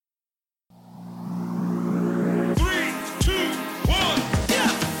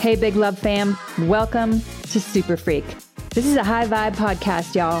Hey, Big Love fam. Welcome to Super Freak. This is a high vibe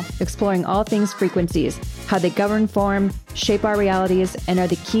podcast, y'all, exploring all things frequencies, how they govern, form, shape our realities, and are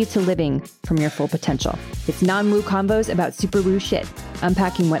the key to living from your full potential. It's non-woo convos about super woo shit,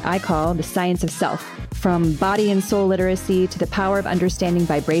 unpacking what I call the science of self, from body and soul literacy to the power of understanding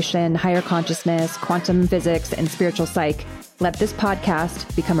vibration, higher consciousness, quantum physics, and spiritual psych. Let this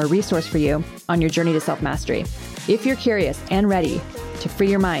podcast become a resource for you on your journey to self-mastery. If you're curious and ready to free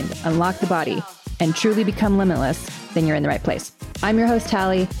your mind, unlock the body, and truly become limitless, then you're in the right place. I'm your host,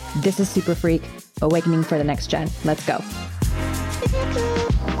 Tally. This is Super Freak, Awakening for the Next Gen. Let's go.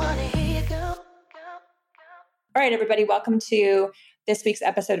 All right, everybody, welcome to this week's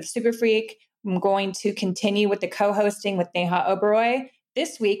episode of Super Freak. I'm going to continue with the co-hosting with Neha Oberoi.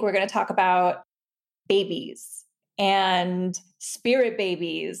 This week, we're going to talk about babies and spirit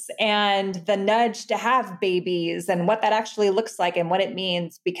babies and the nudge to have babies and what that actually looks like and what it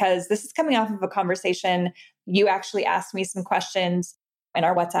means, because this is coming off of a conversation. You actually asked me some questions in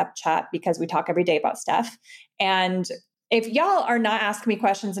our WhatsApp chat because we talk every day about stuff. And if y'all are not asking me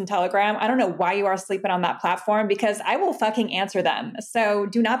questions in Telegram, I don't know why you are sleeping on that platform, because I will fucking answer them. So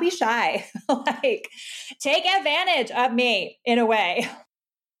do not be shy. Take advantage of me in a way.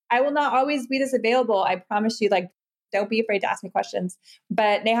 I will not always be this available. I promise you, don't be afraid to ask me questions.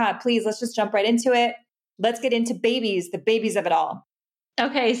 But Neha, please, let's just jump right into it. Let's get into babies, the babies of it all.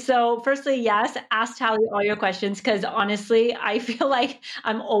 Okay, so firstly, yes, ask Tally all your questions, because honestly, I feel like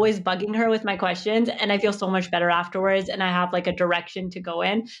I'm always bugging her with my questions and I feel so much better afterwards and I have like a direction to go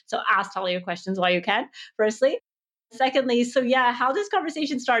in. So ask Tally your questions while you can, firstly. Secondly, how this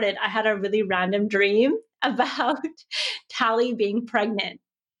conversation started, I had a really random dream about Tally being pregnant.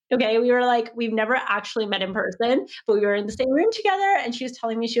 Okay, we were like, we've never actually met in person, but we were in the same room together and she was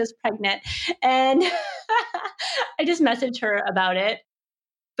telling me she was pregnant. And I just messaged her about it.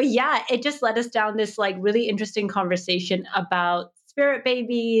 But yeah, it just led us down this like really interesting conversation about spirit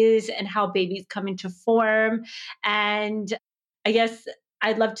babies and how babies come into form. And I guess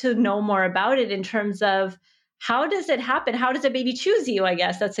I'd love to know more about it in terms of how does it happen? How does a baby choose you? I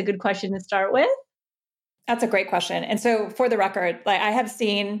guess that's a good question to start with. That's a great question. And so for the record, I have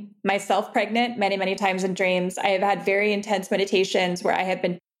seen myself pregnant many, many times in dreams. I have had very intense meditations where I have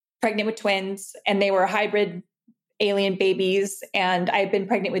been pregnant with twins and they were hybrid alien babies. And I've been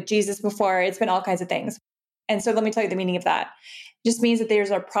pregnant with Jesus before. It's been all kinds of things. And so let me tell you the meaning of that. It just means that there's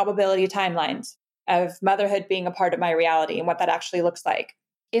a probability timelines of motherhood being a part of my reality and what that actually looks like.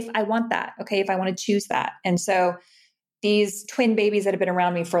 If I want that, okay, if I want to choose that. And so these twin babies that have been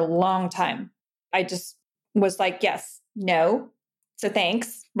around me for a long time, I just was like, yes, no. So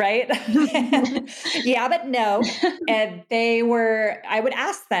thanks, right? Yeah, but no. And I would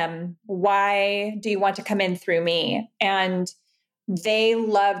ask them, why do you want to come in through me? And they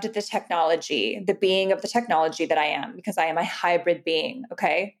loved the technology, the being of the technology that I am, because I am a hybrid being.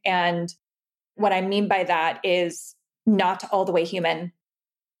 Okay. And what I mean by that is not all the way human.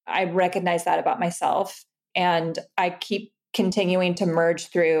 I recognize that about myself. And I keep continuing to merge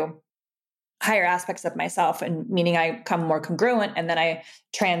through higher aspects of myself, and meaning I become more congruent and then I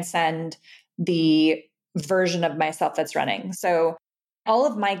transcend the version of myself that's running. So all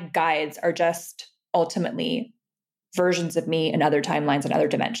of my guides are just ultimately versions of me in other timelines and other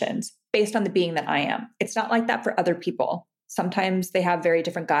dimensions based on the being that I am. It's not like that for other people. Sometimes they have very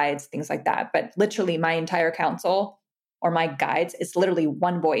different guides, things like that. But literally my entire council or my guides is literally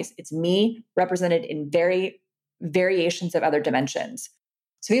one voice. It's me represented in variations of other dimensions.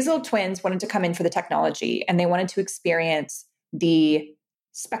 So these little twins wanted to come in for the technology and they wanted to experience the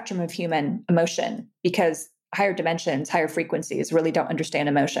spectrum of human emotion, because higher dimensions, higher frequencies really don't understand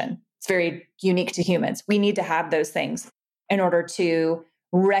emotion. It's very unique to humans. We need to have those things in order to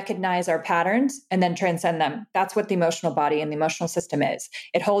recognize our patterns and then transcend them. That's what the emotional body and the emotional system is.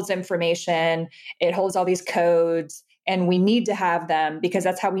 It holds information, it holds all these codes, and we need to have them because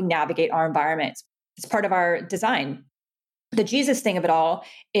that's how we navigate our environments. It's part of our design. The Jesus thing of it all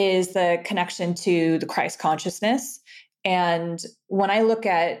is the connection to the Christ consciousness. And when I look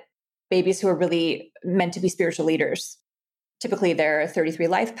at babies who are really meant to be spiritual leaders, typically they're 33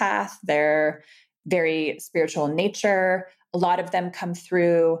 life path, they're very spiritual in nature. A lot of them come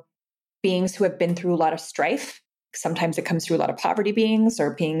through beings who have been through a lot of strife. Sometimes it comes through a lot of poverty beings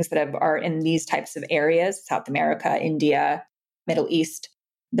or beings that are in these types of areas, South America, India, Middle East.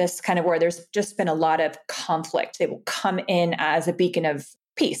 This kind of where there's just been a lot of conflict. They will come in as a beacon of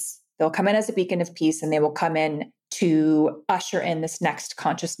peace. They'll come in as a beacon of peace and they will come in to usher in this next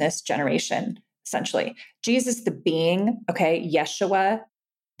consciousness generation, essentially. Jesus, the being, okay, Yeshua,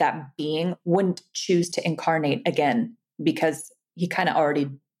 that being wouldn't choose to incarnate again because he kind of already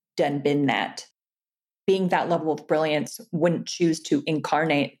done been that. Being that level of brilliance wouldn't choose to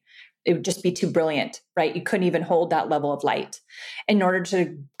incarnate. It would just be too brilliant, right? You couldn't even hold that level of light. In order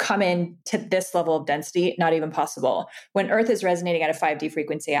to come in to this level of density, not even possible. When Earth is resonating at a 5D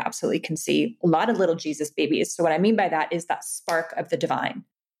frequency, I absolutely can see a lot of little Jesus babies. So what I mean by that is that spark of the divine.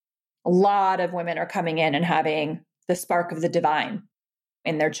 A lot of women are coming in and having the spark of the divine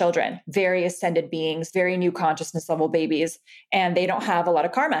in their children, very ascended beings, very new consciousness level babies, and they don't have a lot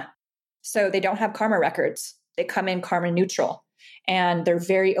of karma. So they don't have karma records. They come in karma neutral. And they're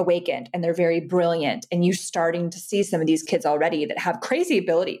very awakened and they're very brilliant. And you're starting to see some of these kids already that have crazy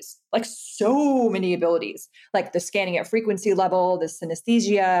abilities, like so many abilities, like the scanning at frequency level, the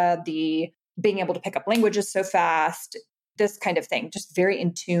synesthesia, the being able to pick up languages so fast, this kind of thing, just very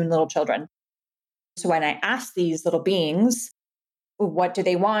in tune little children. So when I ask these little beings, what do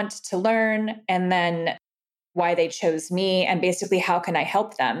they want to learn? And then why they chose me, and basically how can I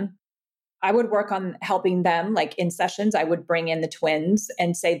help them? I would work on helping them, like in sessions, I would bring in the twins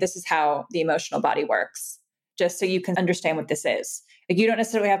and say, this is how the emotional body works, just so you can understand what this is. Like, you don't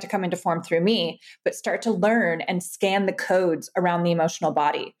necessarily have to come into form through me, but start to learn and scan the codes around the emotional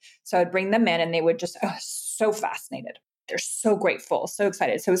body. So I'd bring them in and they would just, so fascinated. They're so grateful, so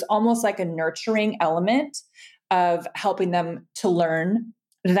excited. So it was almost like a nurturing element of helping them to learn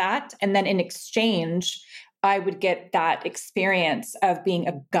that. And then in exchange, I would get that experience of being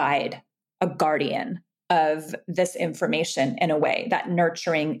a guide, a guardian of this information in a way, that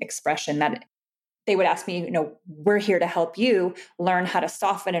nurturing expression that they would ask me, we're here to help you learn how to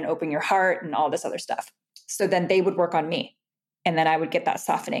soften and open your heart and all this other stuff. So then they would work on me and then I would get that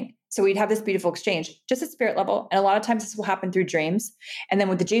softening. So we'd have this beautiful exchange just at spirit level. And a lot of times this will happen through dreams. And then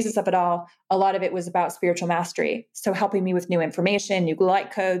with the Jesus of it all, a lot of it was about spiritual mastery. So helping me with new information, new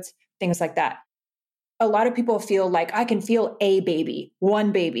light codes, things like that. A lot of people feel like I can feel a baby,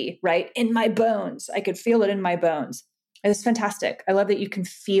 one baby, right? In my bones. I could feel it in my bones. It's fantastic. I love that you can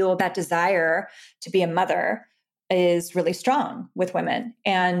feel that desire to be a mother is really strong with women.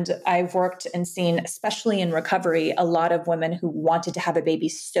 And I've worked and seen, especially in recovery, a lot of women who wanted to have a baby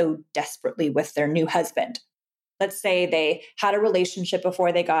so desperately with their new husband. Let's say they had a relationship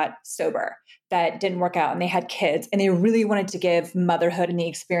before they got sober that didn't work out and they had kids and they really wanted to give motherhood and the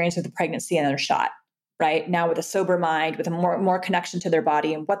experience of the pregnancy another shot. Right now with a sober mind, with a more connection to their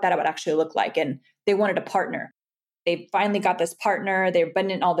body and what that would actually look like. And they wanted a partner. They finally got this partner. They've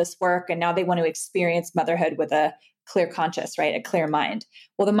been in all this work and now they want to experience motherhood with a clear conscious, right? A clear mind.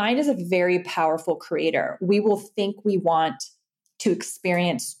 Well, the mind is a very powerful creator. We will think we want to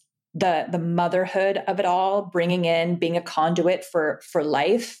experience the motherhood of it all, bringing in, being a conduit for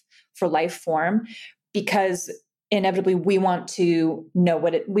life form, because inevitably we want to know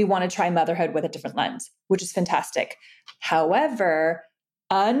we want to try motherhood with a different lens, which is fantastic. However,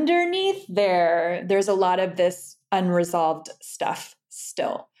 underneath there's a lot of this unresolved stuff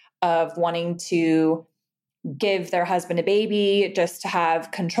still of wanting to give their husband a baby just to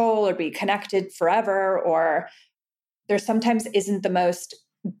have control or be connected forever, or there sometimes isn't the most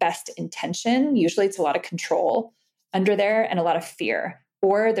best intention. Usually it's a lot of control under there and a lot of fear.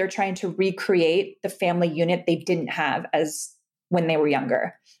 Or they're trying to recreate the family unit they didn't have as when they were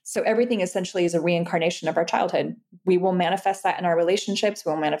younger. So everything essentially is a reincarnation of our childhood. We will manifest that in our relationships.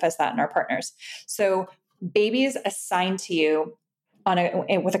 We'll manifest that in our partners. So babies assigned to you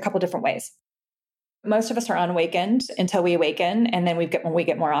with a couple different ways. Most of us are unawakened until we awaken, and then we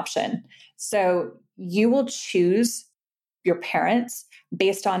get more option. So you will choose your parents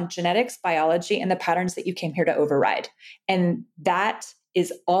based on genetics, biology, and the patterns that you came here to override. And that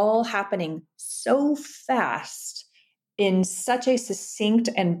is all happening so fast in such a succinct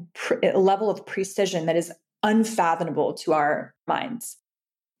and level of precision that is unfathomable to our minds.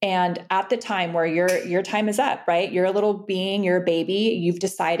 And at the time where your time is up, right? You're a little being, you're a baby, you've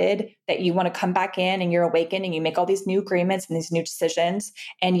decided that you want to come back in and you're awakened and you make all these new agreements and these new decisions.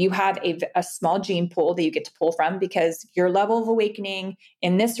 And you have a small gene pool that you get to pull from because your level of awakening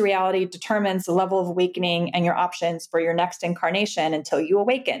in this reality determines the level of awakening and your options for your next incarnation until you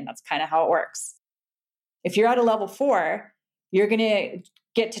awaken. That's kind of how it works. If you're at a level 4, you're going to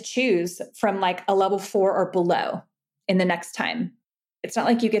get to choose from like a level 4 or below in the next time. It's not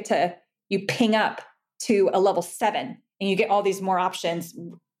like you ping up to a level 7 and you get all these more options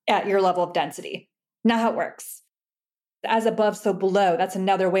at your level of density. Not how it works. As above, so below. That's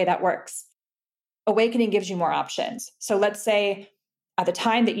another way that works. Awakening gives you more options. So let's say at the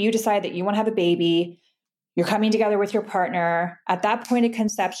time that you decide that you want to have a baby, you're coming together with your partner. At that point of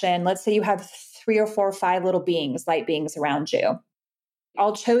conception, let's say you have 3 or 4 or 5 little beings, light beings around you.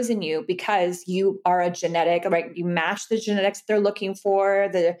 all chosen you because you are a genetic, right? You match the genetics they're looking for,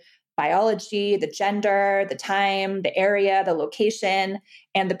 the biology, the gender, the time, the area, the location,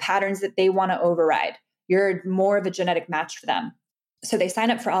 and the patterns that they want to override. You're more of a genetic match for them. So they sign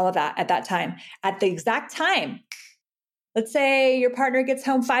up for all of that at that time. At the exact time, let's say your partner gets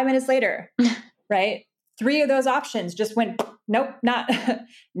home 5 minutes later, right? 3 of those options just went, nope,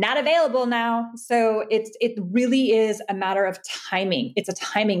 not available now. So it really is a matter of timing. It's a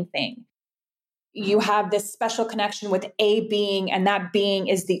timing thing. You have this special connection with a being, and that being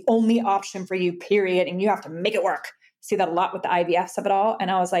is the only option for you, period. And you have to make it work. See that a lot with the IVFs of it all. And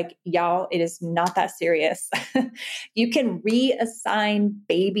I was like, y'all, it is not that serious. You can reassign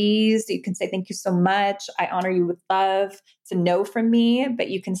babies. You can say, thank you so much. I honor you with love. It's a no from me, but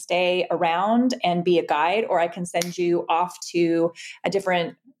you can stay around and be a guide, or I can send you off to a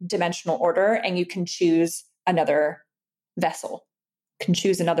different dimensional order and you can choose another vessel. Can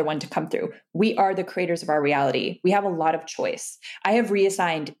choose another one to come through. We are the creators of our reality. We have a lot of choice. I have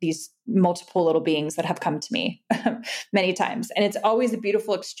reassigned these multiple little beings that have come to me many times. And it's always a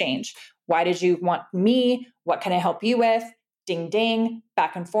beautiful exchange. Why did you want me? What can I help you with? Ding, ding,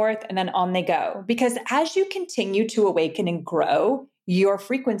 back and forth. And then on they go. Because as you continue to awaken and grow, your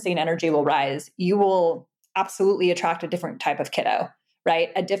frequency and energy will rise. You will absolutely attract a different type of kiddo, right?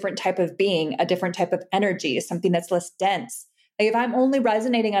 A different type of being, a different type of energy, something that's less dense. If I'm only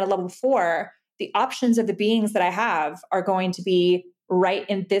resonating at a level 4, the options of the beings that I have are going to be right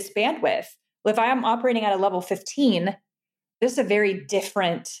in this bandwidth. If I am operating at a level 15, this is a very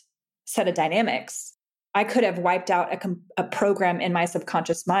different set of dynamics. I could have wiped out a program in my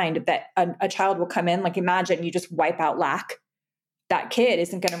subconscious mind that a child will come in, like imagine you just wipe out lack. That kid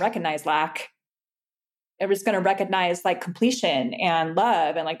isn't going to recognize lack. It was going to recognize like completion and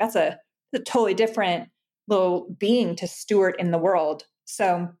love. And like, that's a totally different little being to steward in the world.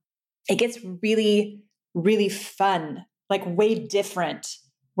 So it gets really, really fun, like way different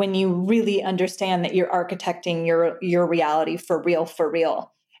when you really understand that you're architecting your reality for real, for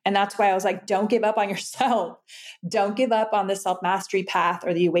real. And that's why I was like, don't give up on yourself. Don't give up on the self-mastery path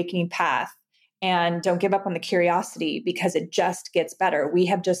or the awakening path. And don't give up on the curiosity because it just gets better. We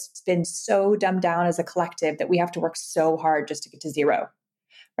have just been so dumbed down as a collective that we have to work so hard just to get to zero.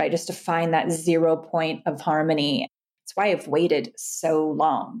 Right? Just to find that 0 point of harmony. That's why I've waited so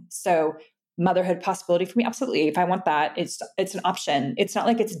long. So motherhood possibility for me, absolutely. If I want that, it's an option. It's not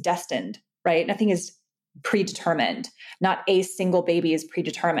like it's destined, right? Nothing is predetermined. Not a single baby is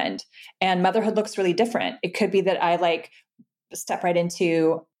predetermined. And motherhood looks really different. It could be that I like step right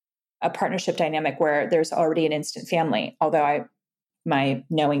into a partnership dynamic where there's already an instant family. Although my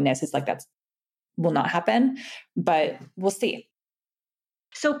knowingness is like that will not happen, but we'll see.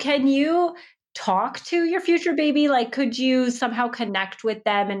 So can you talk to your future baby? Like, could you somehow connect with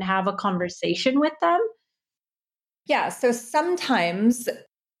them and have a conversation with them? Yeah. So sometimes,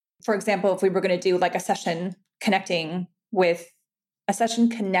 for example, if we were going to do like a session connecting you with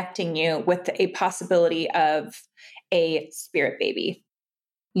a possibility of a spirit baby,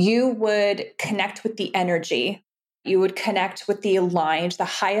 you would connect with the energy. You would connect with the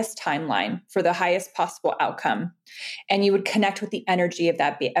highest timeline for the highest possible outcome. And you would connect with the energy of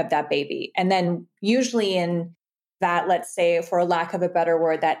that baby. And then usually in that, let's say, for lack of a better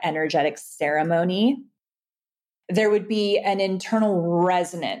word, that energetic ceremony, there would be an internal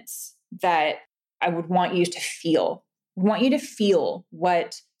resonance that I would want you to feel. I want you to feel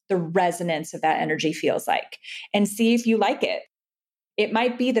what the resonance of that energy feels like and see if you like it. It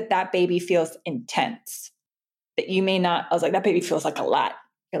might be that baby feels intense. That you may not, I was like, that baby feels like a lot.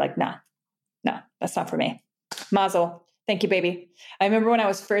 You're like, no, that's not for me. Mazel. Thank you, baby. I remember when I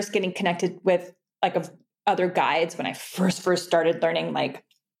was first getting connected with like other guides, when I first started learning like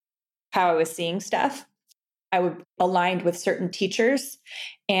how I was seeing stuff, I would aligned with certain teachers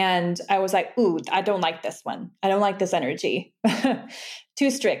and I was like, ooh, I don't like this one. I don't like this energy. Too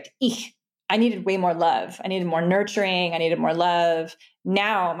strict. Eek. I needed way more love. I needed more nurturing. I needed more love.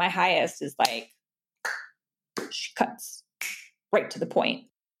 Now my highest is like, she cuts right to the point.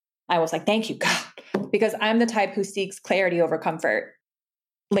 I was like, thank you, God, because I'm the type who seeks clarity over comfort.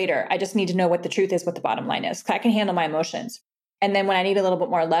 Later, I just need to know what the truth is, what the bottom line is. I can handle my emotions. And then when I need a little bit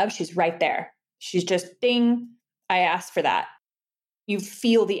more love, she's right there. She's just ding. I asked for that. You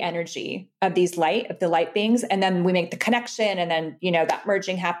feel the energy of the light beings. And then we make the connection. And then, that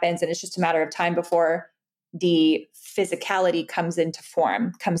merging happens. And it's just a matter of time before the physicality comes into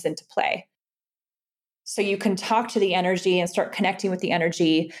play. So you can talk to the energy and start connecting with the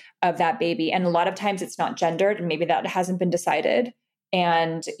energy of that baby. And a lot of times it's not gendered, and maybe that hasn't been decided.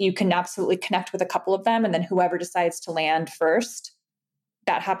 And you can absolutely connect with a couple of them. And then whoever decides to land first,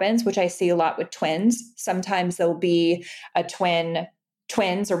 that happens, which I see a lot with twins. Sometimes there'll be a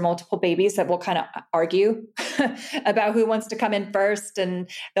twins or multiple babies that will kind of argue about who wants to come in first. And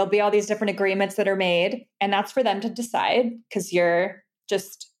there'll be all these different agreements that are made. And that's for them to decide, because you're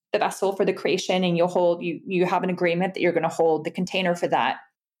just the vessel for the creation, and you have an agreement that you're going to hold the container for that.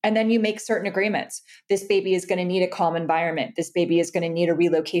 And then you make certain agreements. This baby is going to need a calm environment. This baby is going to need a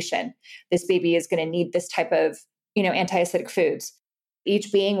relocation. This baby is going to need this type of, anti-acidic foods.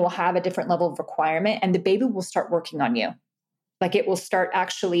 Each being will have a different level of requirement, and the baby will start working on you. Like, it will start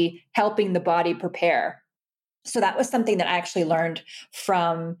actually helping the body prepare. So that was something that I actually learned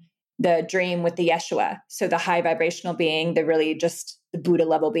from the dream with the Yeshua. So the high vibrational being, the really just the Buddha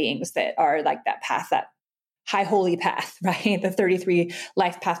level beings that are like that path, that high holy path, right? The 33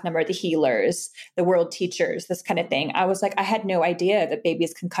 life path number, the healers, the world teachers, this kind of thing. I was like, I had no idea that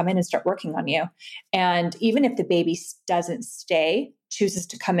babies can come in and start working on you. And even if the baby doesn't stay, chooses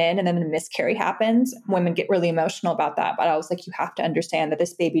to come in, and then a miscarry happens, women get really emotional about that. But I was like, you have to understand that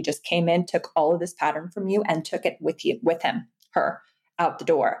this baby just came in, took all of this pattern from you, and took it with him, her, out the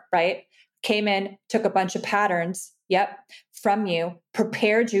door, right? Came in, took a bunch of patterns, from you,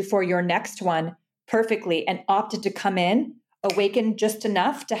 prepared you for your next one perfectly, and opted to come in, awaken just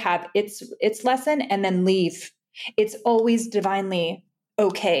enough to have its lesson, and then leave. It's always divinely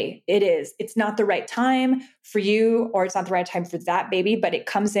okay. It is. It's not the right time for you, or it's not the right time for that baby, but it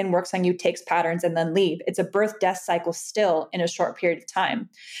comes in, works on you, takes patterns, and then leave. It's a birth-death cycle still in a short period of time.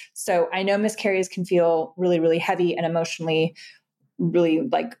 So I know miscarriages can feel really, really heavy and emotionally really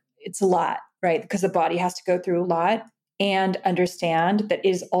like it's a lot, right? Because the body has to go through a lot, and understand that it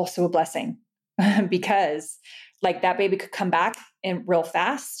is also a blessing. Because like that baby could come back in real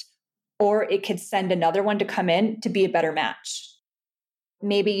fast, or it could send another one to come in to be a better match.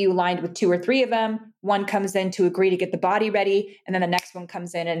 Maybe you aligned with 2 or 3 of them. One comes in to agree to get the body ready, and then the next one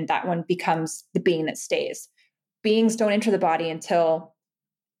comes in, and that one becomes the being that stays. Beings don't enter the body until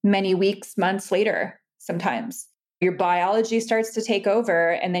many weeks, months later. Sometimes your biology starts to take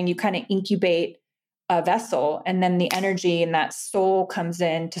over, and then you kind of incubate a vessel, and then the energy and that soul comes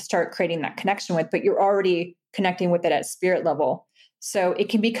in to start creating that connection with, but you're already connecting with it at spirit level. So it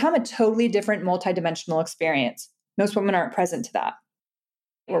can become a totally different multidimensional experience. Most women aren't present to that.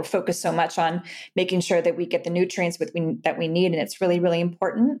 We're focused so much on making sure that we get the nutrients that we need. And it's really, really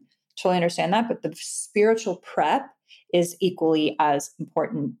important. Totally understand that. But the spiritual prep is equally as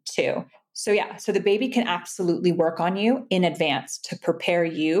important too. So so the baby can absolutely work on you in advance to prepare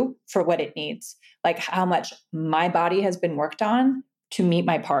you for what it needs. Like how much my body has been worked on to meet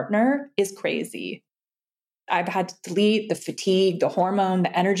my partner is crazy. I've had to delete the fatigue, the hormone,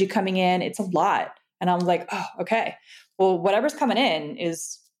 the energy coming in. It's a lot. And I'm like, oh, okay. Well, whatever's coming in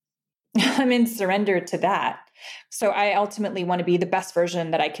is, I'm in surrender to that. So I ultimately want to be the best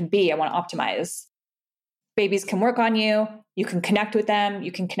version that I can be. I want to optimize. Babies can work on you. You can connect with them.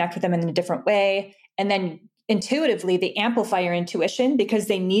 You can connect with them in a different way. And then intuitively, they amplify your intuition because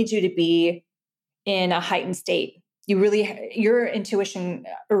they need you to be in a heightened state. Your intuition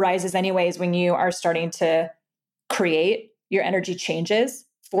arises anyways when you are starting to create. Your energy changes,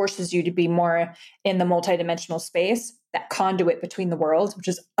 forces you to be more in the multidimensional space, that conduit between the worlds, which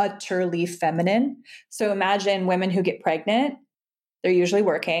is utterly feminine. So imagine women who get pregnant, they're usually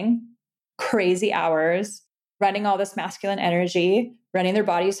working crazy hours, running all this masculine energy, running their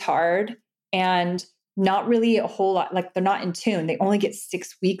bodies hard, and not really a whole lot, like they're not in tune. They only get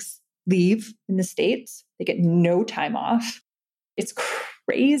 6 weeks leave in the States. They get no time off. It's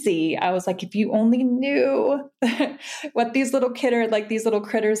crazy. I was like, if you only knew what these little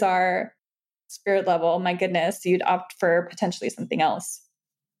critters are, spirit level, my goodness, you'd opt for potentially something else.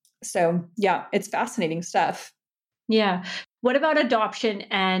 So yeah, it's fascinating stuff. Yeah. What about adoption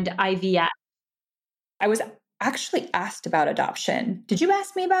and IVF? I was actually asked about adoption. Did you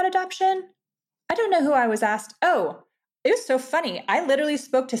ask me about adoption? I don't know who I was asked. Oh, it was so funny. I literally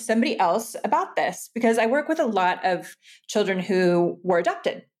spoke to somebody else about this because I work with a lot of children who were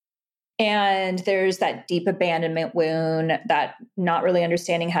adopted. And there's that deep abandonment wound, that not really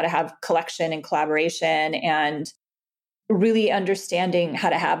understanding how to have collection and collaboration and really understanding how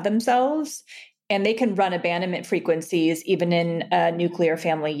to have themselves. And they can run abandonment frequencies even in a nuclear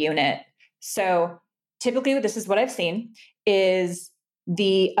family unit. So typically, this is what I've seen, is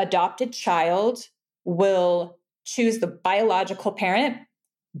the adopted child will choose the biological parent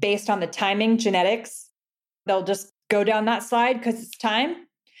based on the timing, genetics. They'll just go down that slide because it's time,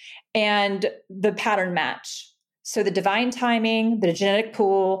 and the pattern match. So the divine timing, the genetic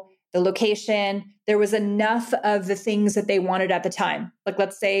pool, the location, there was enough of the things that they wanted at the time. Like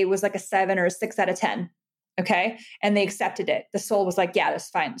let's say it was like a 7 or a 6 out of 10. Okay. And they accepted it. The soul was like, yeah, that's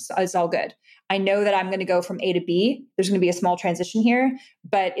fine. It's all good. I know that I'm going to go from A to B. There's going to be a small transition here,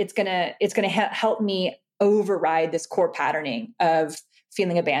 but it's going to help me override this core patterning of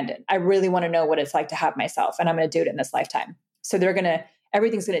feeling abandoned. I really want to know what it's like to have myself, and I'm going to do it in this lifetime. So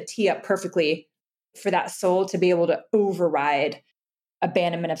everything's going to tee up perfectly for that soul to be able to override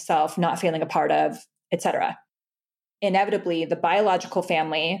abandonment of self, not feeling a part of, etc. Inevitably, the biological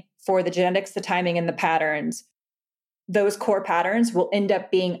family, for the genetics, the timing, and the patterns, those core patterns will end up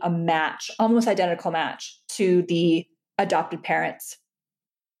being a match, almost identical match to the adopted parents,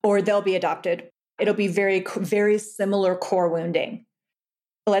 or they'll be adopted. It'll be very, very similar core wounding.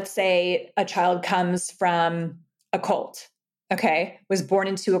 Let's say a child comes from a cult, okay, was born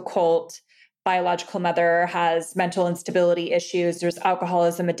into a cult, biological mother has mental instability issues, there's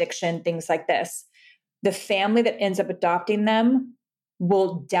alcoholism, addiction, things like this. The family that ends up adopting them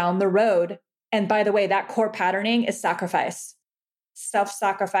will down the road. And by the way, that core patterning is sacrifice,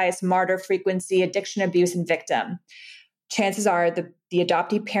 self-sacrifice, martyr frequency, addiction, abuse, and victim. Chances are the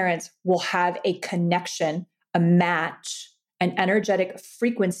adoptee parents will have a connection, a match, an energetic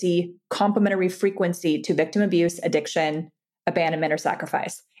frequency, complementary frequency to victim abuse, addiction, abandonment, or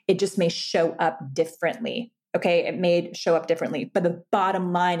sacrifice. It just may show up differently. Okay. It may show up differently, but the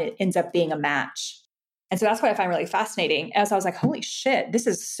bottom line, it ends up being a match. And so that's what I find really fascinating. As I was like, holy shit, this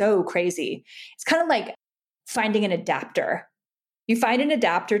is so crazy. It's kind of like finding an adapter. You find an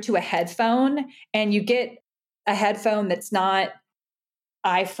adapter to a headphone and you get a headphone that's not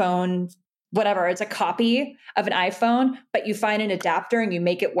iPhone, whatever. It's a copy of an iPhone, but you find an adapter and you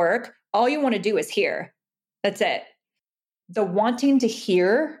make it work. All you want to do is hear. That's it. The wanting to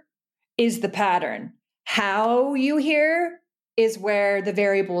hear is the pattern. How you hear is where the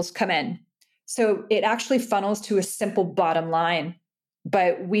variables come in. So it actually funnels to a simple bottom line,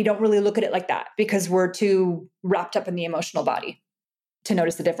 but we don't really look at it like that because we're too wrapped up in the emotional body to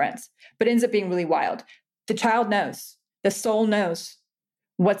notice the difference. But it ends up being really wild. The child knows, the soul knows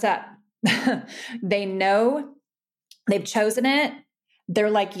what's up. They know, they've chosen it. They're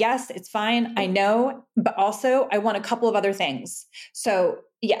like, yes, it's fine. I know, but also I want a couple of other things. So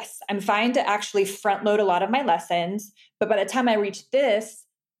yes, I'm fine to actually front load a lot of my lessons, but by the time I reach this,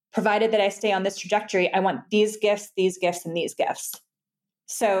 provided that I stay on this trajectory, I want these gifts, and these gifts.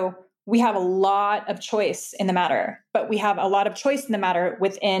 So we have a lot of choice in the matter, but we have a lot of choice in the matter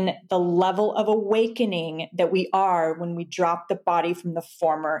within the level of awakening that we are when we drop the body from the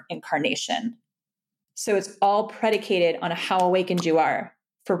former incarnation. So it's all predicated on how awakened you are,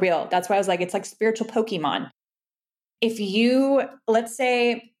 for real. That's why I was like, it's like spiritual Pokemon. If you, let's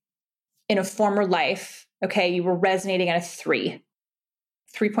say in a former life, okay, you were resonating at a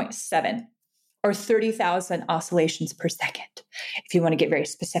 3.7, or 30,000 oscillations per second, if you want to get very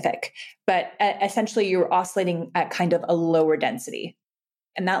specific. But essentially, you're oscillating at kind of a lower density.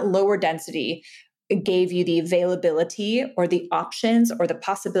 And that lower density gave you the availability or the options or the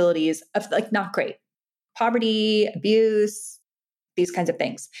possibilities of like not great. Poverty, abuse, these kinds of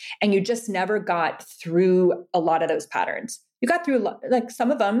things. And you just never got through a lot of those patterns. You got through like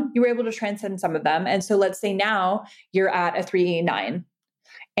some of them, you were able to transcend some of them. And so let's say now you're at a 3.9.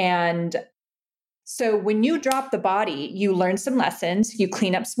 And so when you drop the body, you learn some lessons, you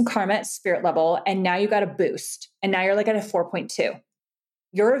clean up some karma at spirit level, and now you got a boost. And now you're like at a 4.2.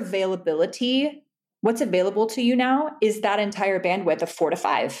 Your availability, what's available to you now is that entire bandwidth of 4 to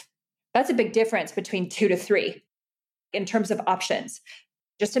 5. That's a big difference between 2 to 3 in terms of options.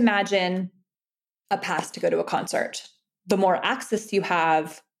 Just imagine a pass to go to a concert. The more access you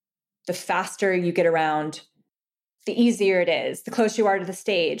have, the faster you get around, the easier it is. The closer you are to the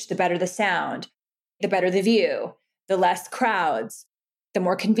stage, the better the sound, the better the view, the less crowds, the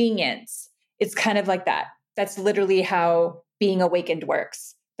more convenience. It's kind of like that. That's literally how being awakened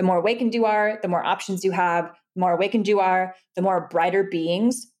works. The more awakened you are, the more options you have. The more awakened you are, the more brighter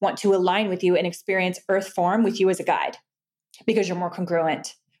beings want to align with you and experience earth form with you as a guide because you're more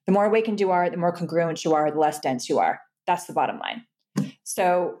congruent. The more awakened you are, the more congruent you are, the less dense you are. That's the bottom line.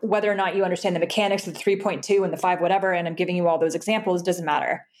 So whether or not you understand the mechanics of the 3.2 and the 5, whatever, and I'm giving you all those examples, doesn't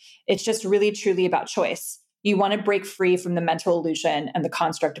matter. It's just really, truly about choice. You want to break free from the mental illusion and the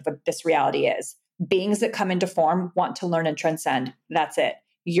construct of what this reality is. Beings that come into form want to learn and transcend. That's it.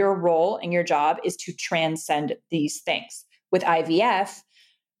 Your role and your job is to transcend these things. With IVF,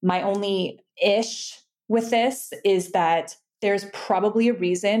 my only ish with this is that there's probably a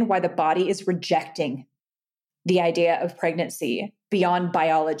reason why the body is rejecting the idea of pregnancy beyond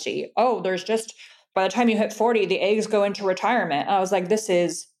biology. Oh, there's just, by the time you hit 40, the eggs go into retirement. I was like, this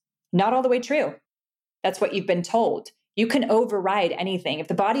is not all the way true. That's what you've been told. You can override anything. If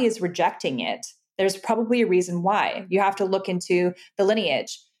the body is rejecting it, there's probably a reason why. You have to look into the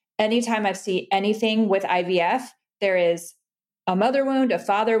lineage. Anytime I've seen anything with IVF, there is a mother wound, a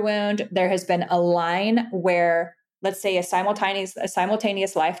father wound. There has been a line where, let's say, a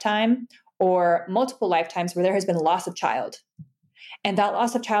simultaneous lifetime or multiple lifetimes where there has been loss of child. And that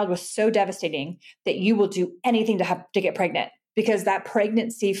loss of child was so devastating that you will do anything to get pregnant, because that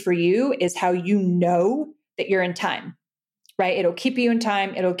pregnancy for you is how you know that you're in time, right? It'll keep you in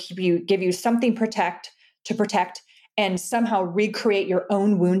time. It'll give you something to protect and somehow recreate your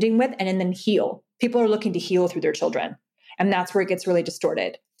own wounding with, and then heal. People are looking to heal through their children. And that's where it gets really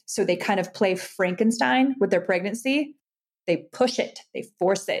distorted. So they kind of play Frankenstein with their pregnancy. They push it, they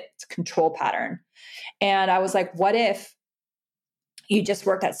force it. It's a control pattern. And I was like, what if you just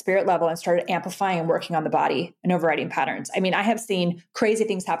worked at spirit level and started amplifying and working on the body and overriding patterns? I mean, I have seen crazy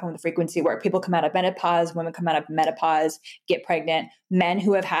things happen with the frequency work. People come out of menopause, women come out of menopause, get pregnant, men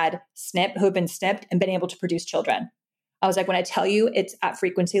who have been snipped and been able to produce children. I was like, when I tell you it's at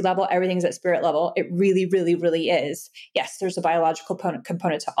frequency level, everything's at spirit level, it really, really, really is. Yes, there's a biological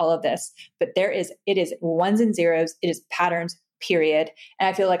component to all of this, but it is ones and zeros. It is patterns, period. And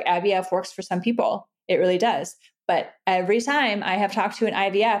I feel like IVF works for some people. It really does. But every time I have talked to an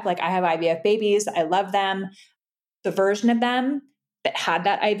IVF, like I have IVF babies, I love them. The version of them that had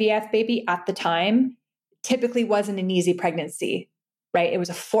that IVF baby at the time typically wasn't an easy pregnancy, right? It was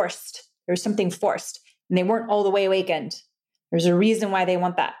there was something forced. And they weren't all the way awakened. There's a reason why they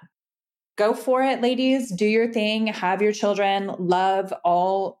want that. Go for it, ladies. Do your thing. Have your children. Love,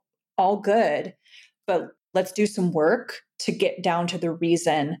 all good. But let's do some work to get down to the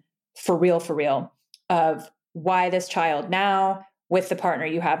reason for real, of why this child now, with the partner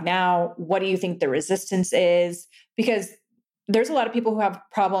you have now. What do you think the resistance is? Because there's a lot of people who have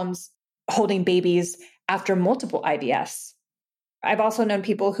problems holding babies after multiple IVFs. I've also known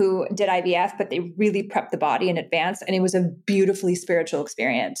people who did IVF, but they really prepped the body in advance. And it was a beautifully spiritual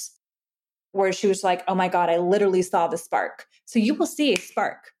experience where she was like, oh my God, I literally saw the spark. So you will see a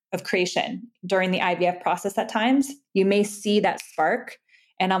spark of creation during the IVF process at times. You may see that spark.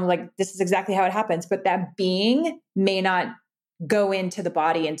 And I'm like, this is exactly how it happens. But that being may not go into the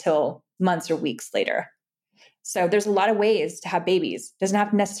body until months or weeks later. So there's a lot of ways to have babies. It doesn't have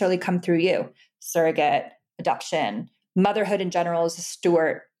to necessarily come through you. Surrogate, adoption. Motherhood in general is a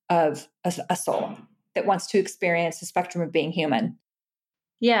steward of a soul that wants to experience the spectrum of being human.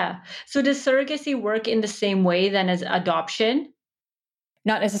 Yeah. So does surrogacy work in the same way then as adoption?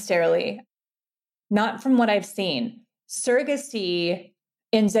 Not necessarily. Not from what I've seen. Surrogacy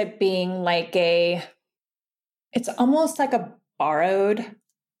ends up being like it's almost like a borrowed,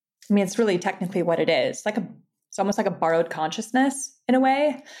 I mean, it's really technically what it is. It's almost like a borrowed consciousness in a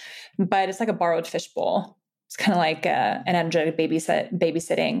way, but it's like a borrowed fishbowl. It's kind of like an energetic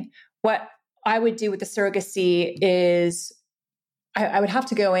babysitting. What I would do with the surrogacy is I would have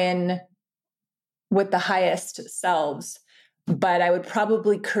to go in with the highest selves, but I would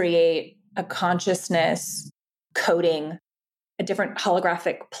probably create a consciousness coding, a different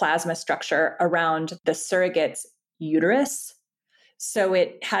holographic plasma structure around the surrogate's uterus. So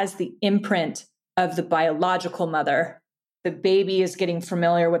it has the imprint of the biological mother. The baby is getting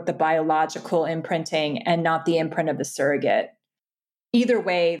familiar with the biological imprinting and not the imprint of the surrogate. Either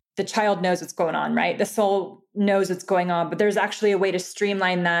way, the child knows what's going on, right? The soul knows what's going on, but there's actually a way to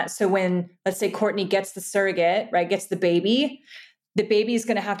streamline that. So when, let's say, Courtney gets the surrogate, right, gets the baby is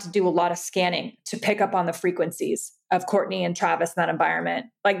going to have to do a lot of scanning to pick up on the frequencies of Courtney and Travis in that environment.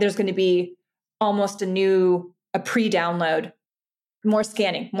 Like there's going to be almost a pre-download, more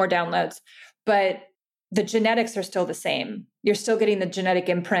scanning, more downloads. But the genetics are still the same. You're still getting the genetic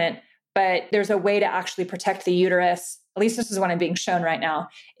imprint, but there's a way to actually protect the uterus. At least this is what I'm being shown right now,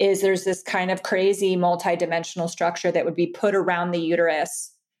 is there's this kind of crazy multidimensional structure that would be put around the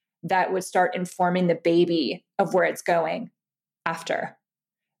uterus that would start informing the baby of where it's going after.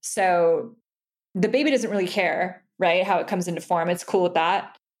 So the baby doesn't really care, right, how it comes into form. It's cool with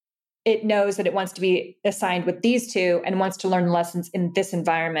that. It knows that it wants to be assigned with these two and wants to learn lessons in this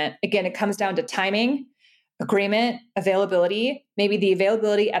environment. Again, it comes down to timing, agreement, availability. Maybe the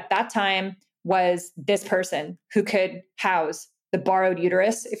availability at that time was this person who could house the borrowed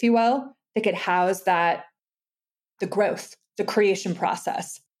uterus, if you will, that could house that, the growth, the creation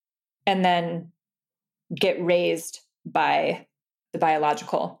process, and then get raised by the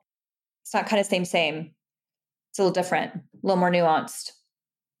biological. It's not kind of same. It's a little different, a little more nuanced.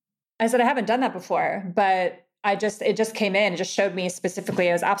 I said, I haven't done that before, but it just came in. It just showed me specifically.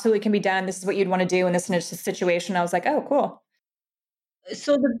 It was absolutely can be done. This is what you'd want to do in this situation. I was like, oh, cool.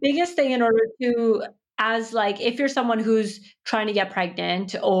 So the biggest thing in order to as like, if you're someone who's trying to get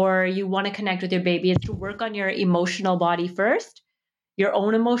pregnant or you want to connect with your baby, is to work on your emotional body first, your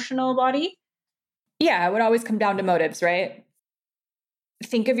own emotional body? Yeah, it would always come down to motives, right?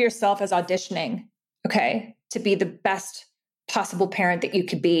 Think of yourself as auditioning, okay, to be the best possible parent that you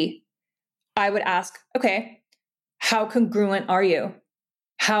could be. I would ask, okay, how congruent are you?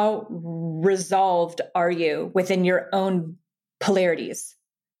 How resolved are you within your own polarities?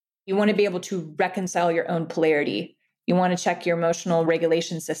 You want to be able to reconcile your own polarity. You want to check your emotional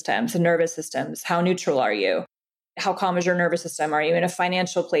regulation systems and nervous systems. How neutral are you? How calm is your nervous system? Are you in a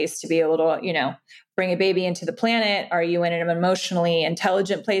financial place to be able to, bring a baby into the planet? Are you in an emotionally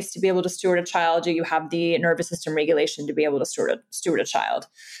intelligent place to be able to steward a child? Do you have the nervous system regulation to be able to steward a child?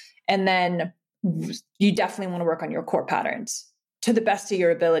 And then you definitely want to work on your core patterns to the best of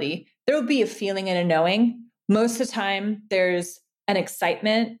your ability. There will be a feeling and a knowing. Most of the time, there's an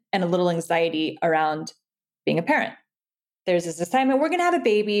excitement and a little anxiety around being a parent. There's this assignment, we're going to have a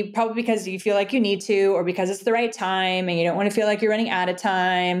baby, probably because you feel like you need to, or because it's the right time and you don't want to feel like you're running out of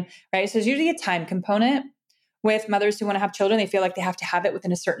time, right? So there's usually a time component with mothers who want to have children. They feel like they have to have it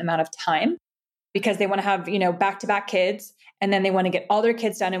within a certain amount of time because they want to have, back-to-back kids. And then they want to get all their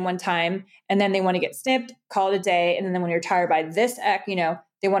kids done in one time. And then they want to get snipped, call it a day. And then when you're retired by this,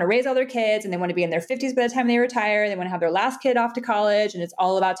 they want to raise all their kids and they want to be in their 50s by the time they retire. They want to have their last kid off to college. And it's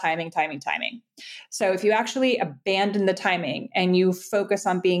all about timing. So if you actually abandon the timing and you focus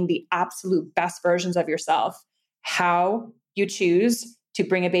on being the absolute best versions of yourself, how you choose to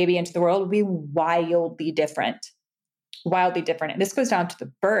bring a baby into the world will be wildly different. And this goes down to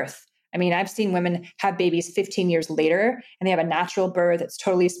the birth. I mean, I've seen women have babies 15 years later and they have a natural birth. It's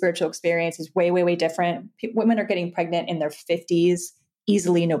totally spiritual experience. It's way, way, way different. Women are getting pregnant in their 50s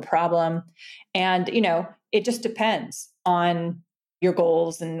easily, no problem. And, it just depends on your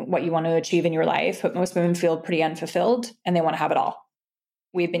goals and what you want to achieve in your life. But most women feel pretty unfulfilled and they want to have it all.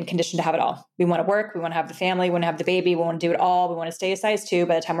 We've been conditioned to have it all. We want to work. We want to have the family. We want to have the baby. We want to do it all. We want to stay a size 2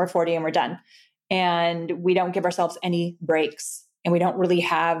 by the time we're 40 and we're done. And we don't give ourselves any breaks. And we don't really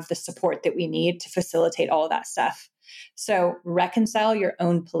have the support that we need to facilitate all of that stuff. So reconcile your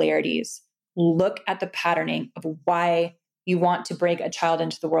own polarities. Look at the patterning of why you want to bring a child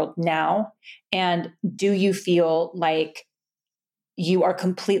into the world now. And do you feel like you are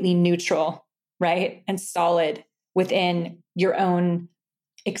completely neutral, right? And solid within your own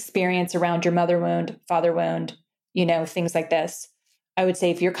experience around your mother wound, father wound, things like this. I would say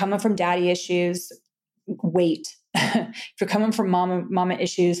if you're coming from daddy issues, wait. If you're coming from mama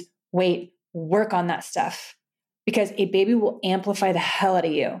issues, wait, work on that stuff because a baby will amplify the hell out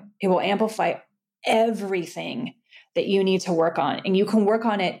of you. It will amplify everything that you need to work on. And you can work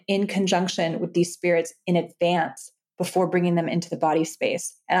on it in conjunction with these spirits in advance before bringing them into the body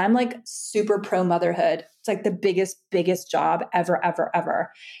space. And I'm like super pro motherhood. It's like the biggest job ever, ever,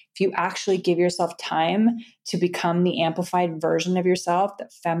 ever. If you actually give yourself time to become the amplified version of yourself,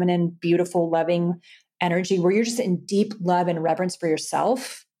 that feminine, beautiful, loving energy where you're just in deep love and reverence for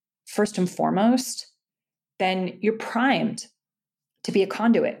yourself, first and foremost, then you're primed to be a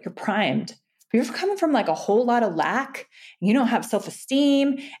conduit. You're primed. If you're coming from like a whole lot of lack, and you don't have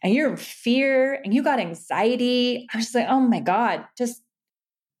self-esteem, and you're in fear, and you got anxiety, I'm just like, oh my God, just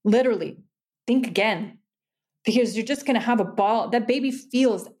literally think again, because you're just going to have a ball. That baby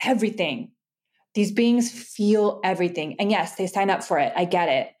feels everything. These beings feel everything. And yes, they sign up for it. I get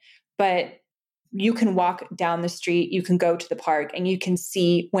it. But you can walk down the street, you can go to the park, and you can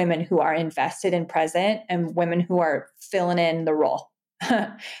see women who are invested and present and women who are filling in the role.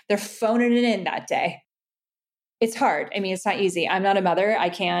 They're phoning it in that day. It's hard. I mean, it's not easy. I'm not a mother. I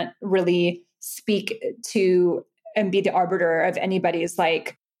can't really speak to and be the arbiter of anybody's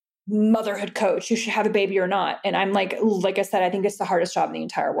like motherhood coach. You should have a baby or not. And I'm like I said, I think it's the hardest job in the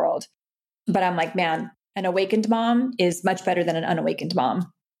entire world. But I'm like, man, an awakened mom is much better than an unawakened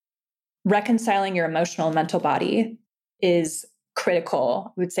mom. Reconciling your emotional and mental body is critical.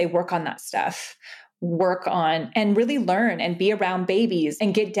 I would say work on that stuff. Work on and really learn and be around babies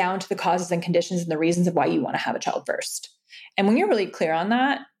and get down to the causes and conditions and the reasons of why you want to have a child first. And when you're really clear on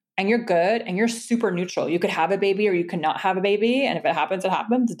that and you're good and you're super neutral, you could have a baby or you could not have a baby. And if it happens, it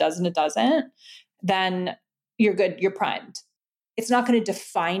happens. It doesn't, it doesn't. Then you're good. You're primed. It's not going to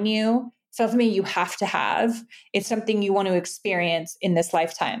define you. It's not something you have to have. It's something you want to experience in this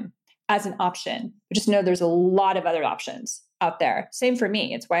lifetime as an option. But just know there's a lot of other options out there. Same for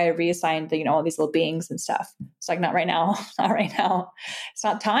me. It's why I reassigned, all these little beings and stuff. It's like, not right now, not right now. It's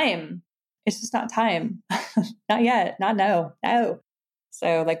not time. It's just not time. Not yet. Not no.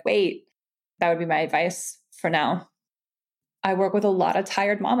 So wait, that would be my advice for now. I work with a lot of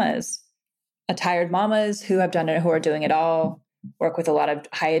tired mamas. tired mamas who have done it, who are doing it all, work with a lot of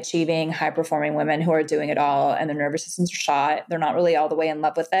high achieving, high performing women who are doing it all, and their nervous systems are shot. They're not really all the way in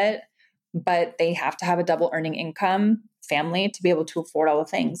love with it, but they have to have a double earning income family to be able to afford all the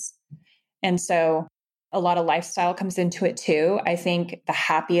things. And so a lot of lifestyle comes into it too. I think the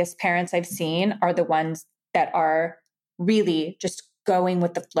happiest parents I've seen are the ones that are really just going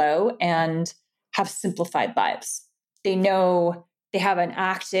with the flow and have simplified lives. They know they have an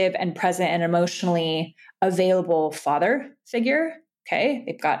active and present and emotionally available father figure. Okay.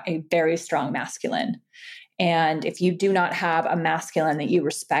 They've got a very strong masculine. And if you do not have a masculine that you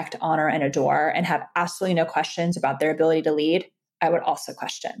respect, honor, and adore, and have absolutely no questions about their ability to lead, I would also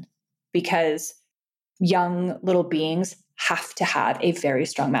question, because young little beings have to have a very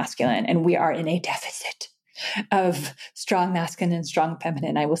strong masculine. And we are in a deficit of strong masculine and strong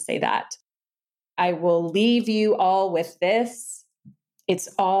feminine. I will say that. I will leave you all with this. It's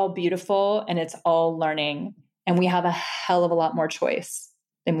all beautiful and it's all learning. And we have a hell of a lot more choice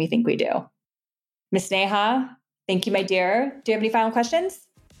than we think we do. Miss Neha, thank you, my dear. Do you have any final questions?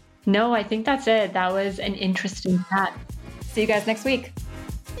 No, I think that's it. That was an interesting chat. See you guys next week.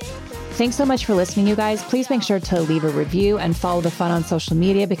 Thanks so much for listening, you guys. Please make sure to leave a review and follow the fun on social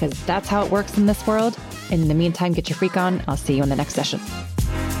media because that's how it works in this world. And in the meantime, get your freak on. I'll see you in the next session.